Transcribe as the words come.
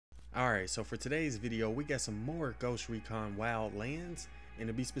Alright, so for today's video, we got some more Ghost Recon Wildlands, and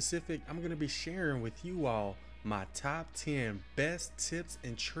to be specific, I'm going to be sharing with you all my top 10 best tips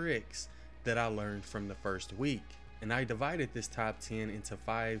and tricks that I learned from the first week. And I divided this top 10 into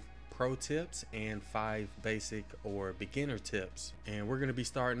 5 pro tips and 5 basic or beginner tips. And we're going to be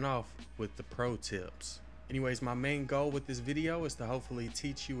starting off with the pro tips. Anyways, my main goal with this video is to hopefully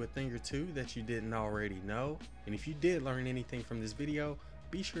teach you a thing or two that you didn't already know. And if you did learn anything from this video,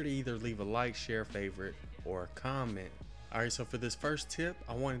 be sure to either leave a like, share, favorite, or a comment. Alright, so for this first tip,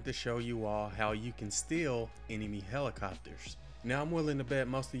 I wanted to show you all how you can steal enemy helicopters. Now, I'm willing to bet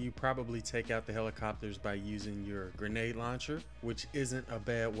most of you probably take out the helicopters by using your grenade launcher, which isn't a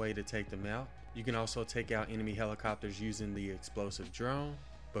bad way to take them out. You can also take out enemy helicopters using the explosive drone.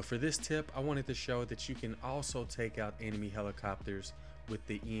 But for this tip, I wanted to show that you can also take out enemy helicopters with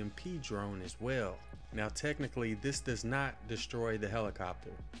the EMP drone as well. Now, technically, this does not destroy the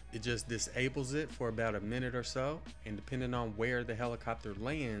helicopter. It just disables it for about a minute or so, and depending on where the helicopter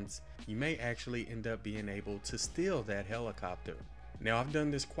lands, you may actually end up being able to steal that helicopter. Now, I've done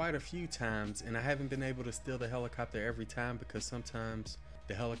this quite a few times, and I haven't been able to steal the helicopter every time because sometimes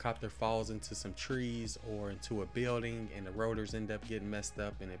the helicopter falls into some trees or into a building and the rotors end up getting messed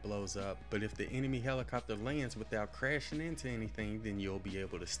up and it blows up. But if the enemy helicopter lands without crashing into anything, then you'll be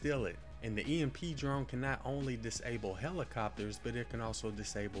able to steal it. And the EMP drone can not only disable helicopters, but it can also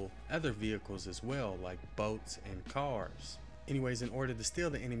disable other vehicles as well, like boats and cars. Anyways, in order to steal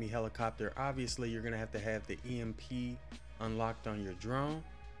the enemy helicopter, obviously you're going to have the EMP unlocked on your drone.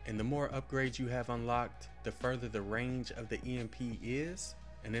 And the more upgrades you have unlocked, the further the range of the EMP is.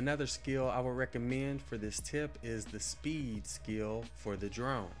 And another skill I would recommend for this tip is the speed skill for the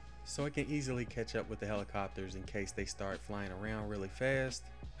drone. So it can easily catch up with the helicopters in case they start flying around really fast.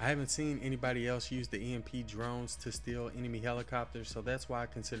 I haven't seen anybody else use the EMP drones to steal enemy helicopters, so that's why I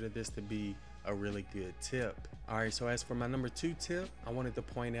consider this to be a really good tip. Alright, so as for my number 2 tip, I wanted to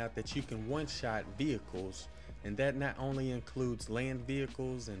point out that you can one-shot vehicles, and that not only includes land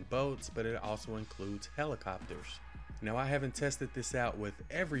vehicles and boats, but it also includes helicopters. Now, I haven't tested this out with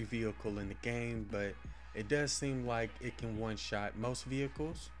every vehicle in the game, but it does seem like it can one-shot most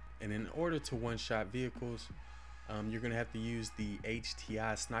vehicles. And in order to one-shot vehicles, you're going to have to use the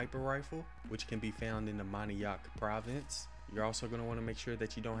HTI sniper rifle, which can be found in the Miniguns province. You're also going to want to make sure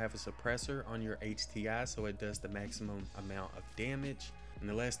that you don't have a suppressor on your HTI so it does the maximum amount of damage. And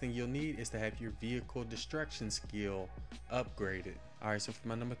the last thing you'll need is to have your vehicle destruction skill upgraded. Alright, so for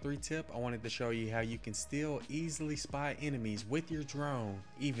my number 3 tip, I wanted to show you how you can still easily spy enemies with your drone,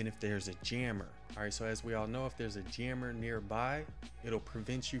 even if there's a jammer. Alright, so as we all know, if there's a jammer nearby, it'll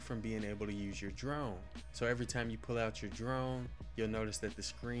prevent you from being able to use your drone. So every time you pull out your drone, you'll notice that the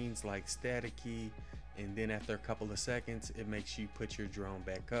screen's like staticky, and then after a couple of seconds, it makes you put your drone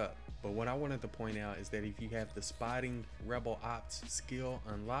back up. But what I wanted to point out is that if you have the spotting rebel ops skill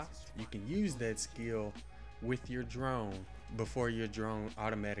unlocked, you can use that skill with your drone before your drone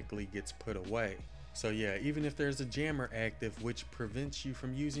automatically gets put away. So yeah, even if there's a jammer active which prevents you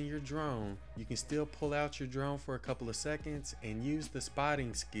from using your drone, you can still pull out your drone for a couple of seconds and use the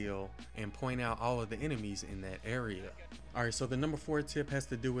spotting skill and point out all of the enemies in that area. Alright, so the number 4 tip has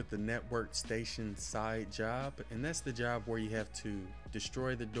to do with the network station side job, and that's the job where you have to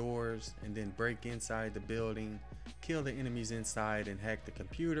destroy the doors and then break inside the building, kill the enemies inside, and hack the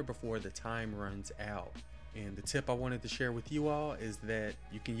computer before the time runs out. And the tip I wanted to share with you all is that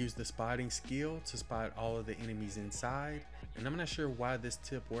you can use the spotting skill to spot all of the enemies inside. And I'm not sure why this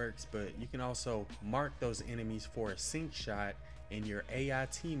tip works, but you can also mark those enemies for a sync shot, and your AI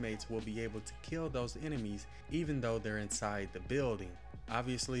teammates will be able to kill those enemies even though they're inside the building.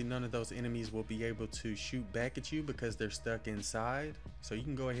 Obviously, none of those enemies will be able to shoot back at you because they're stuck inside. So you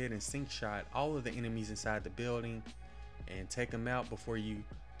can go ahead and sync shot all of the enemies inside the building and take them out before you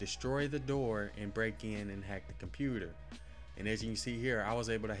destroy the door and break in and hack the computer. And as you can see here, I was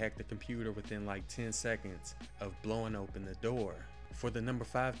able to hack the computer within like 10 seconds of blowing open the door. For the number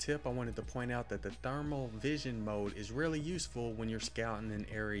 5 tip, I wanted to point out that the thermal vision mode is really useful when you're scouting an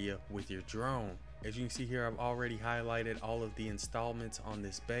area with your drone. As you can see here, I've already highlighted all of the installments on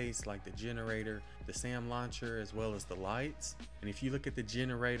this base, like the generator, the SAM launcher, as well as the lights. And if you look at the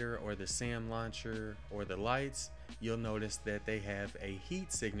generator or the SAM launcher or the lights, you'll notice that they have a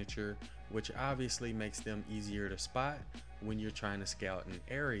heat signature, which obviously makes them easier to spot when you're trying to scout an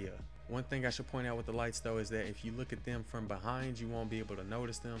area. One thing I should point out with the lights though is that if you look at them from behind, you won't be able to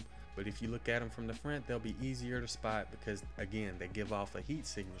notice them, but if you look at them from the front, they'll be easier to spot because again, they give off a heat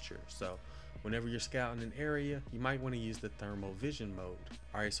signature. So whenever you're scouting an area, you might want to use the thermal vision mode.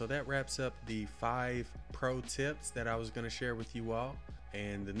 Alright, so that wraps up the 5 pro tips that I was going to share with you all.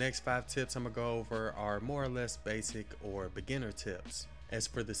 And the next 5 tips I'm gonna go over are more or less basic or beginner tips. As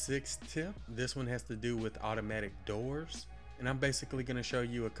for the 6th tip, this one has to do with automatic doors. And I'm basically gonna show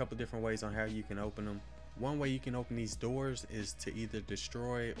you a couple different ways on how you can open them. One way you can open these doors is to either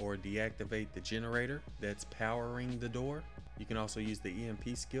destroy or deactivate the generator that's powering the door. You can also use the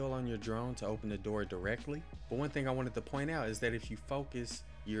EMP skill on your drone to open the door directly. But one thing I wanted to point out is that if you focus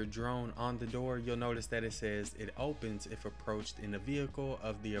your drone on the door, you'll notice that it says it opens if approached in a vehicle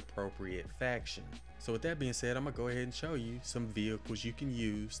of the appropriate faction. So with that being said, I'm gonna go ahead and show you some vehicles you can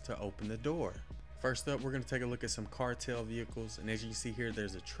use to open the door. First up, we're gonna take a look at some cartel vehicles, and as you can see here,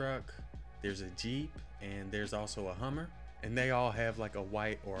 there's a truck, there's a Jeep, and there's also a Hummer, and they all have like a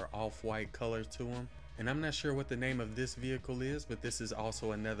white or off-white color to them. And I'm not sure what the name of this vehicle is, but this is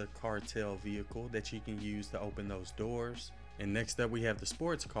also another cartel vehicle that you can use to open those doors. And next up we have the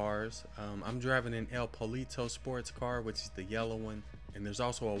sports cars. I'm driving an El Polito sports car, which is the yellow one, and there's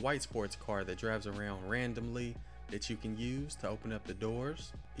also a white sports car that drives around randomly that you can use to open up the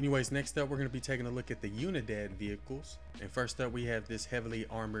doors. Anyways, next up we're going to be taking a look at the unidad vehicles. And first up we have this heavily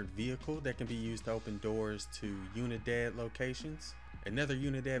armored vehicle that can be used to open doors to unidad locations. Another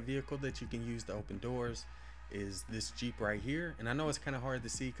unidad vehicle that you can use to open doors is this Jeep right here. And I know it's kind of hard to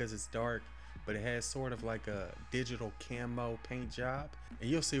see because it's dark, but it has sort of like a digital camo paint job. And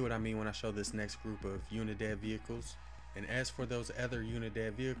you'll see what I mean when I show this next group of unidad vehicles. And as for those other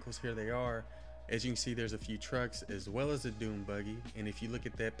unidad vehicles, here they are. As you can see, there's a few trucks as well as a dune buggy. And if you look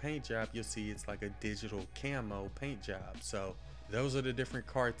at that paint job, you'll see it's like a digital camo paint job. So those are the different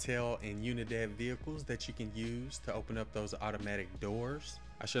cartel and unidad vehicles that you can use to open up those automatic doors.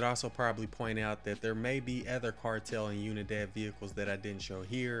 I should also probably point out that there may be other cartel and unidad vehicles that I didn't show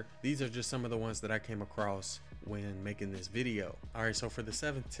here. These are just some of the ones that I came across when making this video. Alright, so for the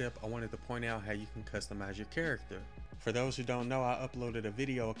 7th tip, I wanted to point out how you can customize your character. For those who don't know, I uploaded a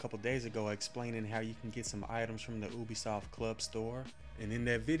video a couple days ago explaining how you can get some items from the Ubisoft Club store. And in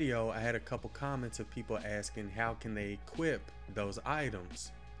that video, I had a couple comments of people asking how can they equip those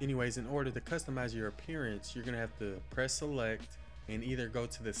items. Anyways, in order to customize your appearance, you're gonna have to press select and either go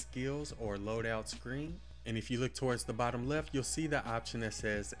to the skills or loadout screen. And if you look towards the bottom left, you'll see the option that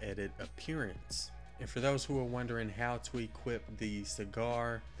says edit appearance. And for those who are wondering how to equip the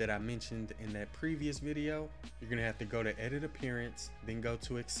cigar that I mentioned in that previous video, you're gonna have to go to edit appearance, then go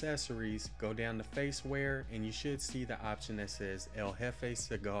to accessories, go down to face wear, and you should see the option that says El Jefe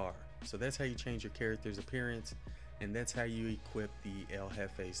cigar. So that's how you change your character's appearance, and that's how you equip the El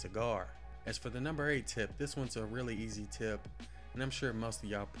Jefe cigar. As for the number 8 tip, this one's a really easy tip, and I'm sure most of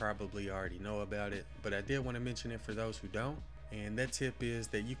y'all probably already know about it, but I did want to mention it for those who don't. And that tip is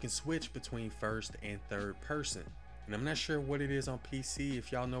that you can switch between first and third person. And I'm not sure what it is on PC.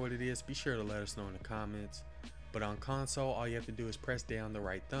 If y'all know what it is, be sure to let us know in the comments. But on console, all you have to do is press down the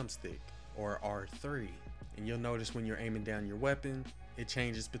right thumbstick, or R3. And you'll notice when you're aiming down your weapon, it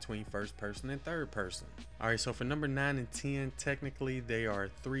changes between first person and third person. Alright, so for number 9 and 10, technically they are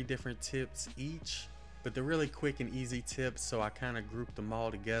 3 different tips each, but they're really quick and easy tips, so I kind of grouped them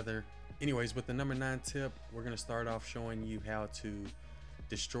all together. Anyways, with the number 9 tip, we're going to start off showing you how to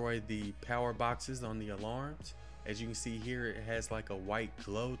destroy the power boxes on the alarms. As you can see here, it has like a white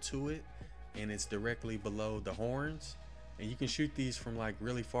glow to it, and it's directly below the horns. And you can shoot these from like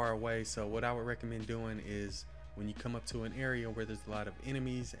really far away. So what I would recommend doing is when you come up to an area where there's a lot of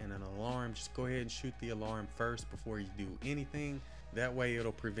enemies and an alarm, just go ahead and shoot the alarm first before you do anything. That way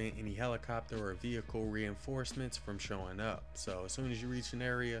it'll prevent any helicopter or vehicle reinforcements from showing up. So as soon as you reach an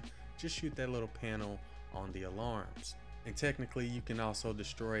area, just shoot that little panel on the alarms. And technically you can also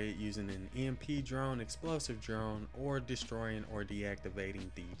destroy it using an EMP drone, explosive drone, or destroying or deactivating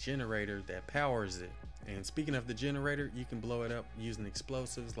the generator that powers it. And speaking of the generator, you can blow it up using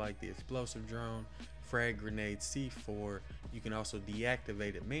explosives like the explosive drone, frag grenade C4. You can also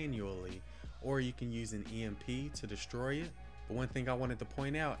deactivate it manually, or you can use an EMP to destroy it. But one thing I wanted to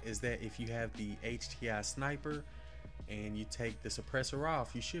point out is that if you have the HTI sniper and you take the suppressor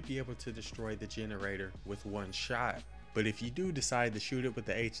off, you should be able to destroy the generator with one shot. But if you do decide to shoot it with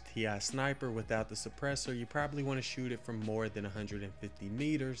the HTI sniper without the suppressor, you probably want to shoot it from more than 150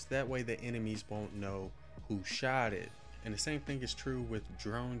 meters. That way the enemies won't know who shot it. And the same thing is true with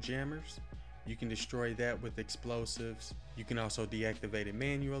drone jammers. You can destroy that with explosives. You can also deactivate it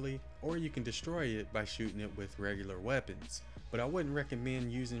manually, or you can destroy it by shooting it with regular weapons. But I wouldn't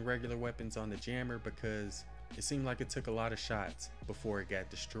recommend using regular weapons on the jammer because it seemed like it took a lot of shots before it got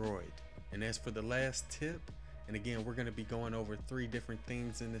destroyed. And as for the last tip, and again, we're going to be going over 3 different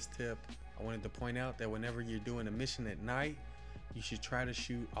things in this tip. I wanted to point out that whenever you're doing a mission at night, you should try to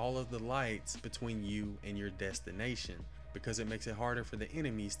shoot all of the lights between you and your destination. because it makes it harder for the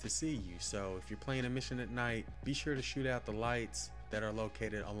enemies to see you. So if you're playing a mission at night, be sure to shoot out the lights that are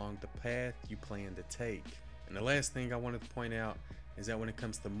located along the path you plan to take. And the last thing I wanted to point out is that when it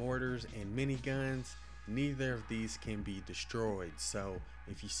comes to mortars and miniguns, neither of these can be destroyed. So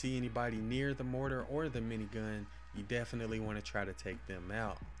if you see anybody near the mortar or the minigun, you definitely want to try to take them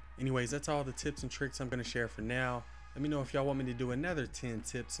out. Anyways, that's all the tips and tricks I'm going to share for now. Let me know if y'all want me to do another 10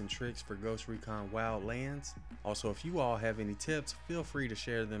 tips and tricks for Ghost Recon Wildlands. Also, if you all have any tips, feel free to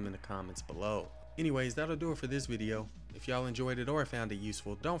share them in the comments below. Anyways, that'll do it for this video. If y'all enjoyed it or found it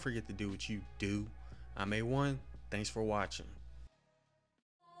useful, don't forget to do what you do. I'm A1. Thanks for watching.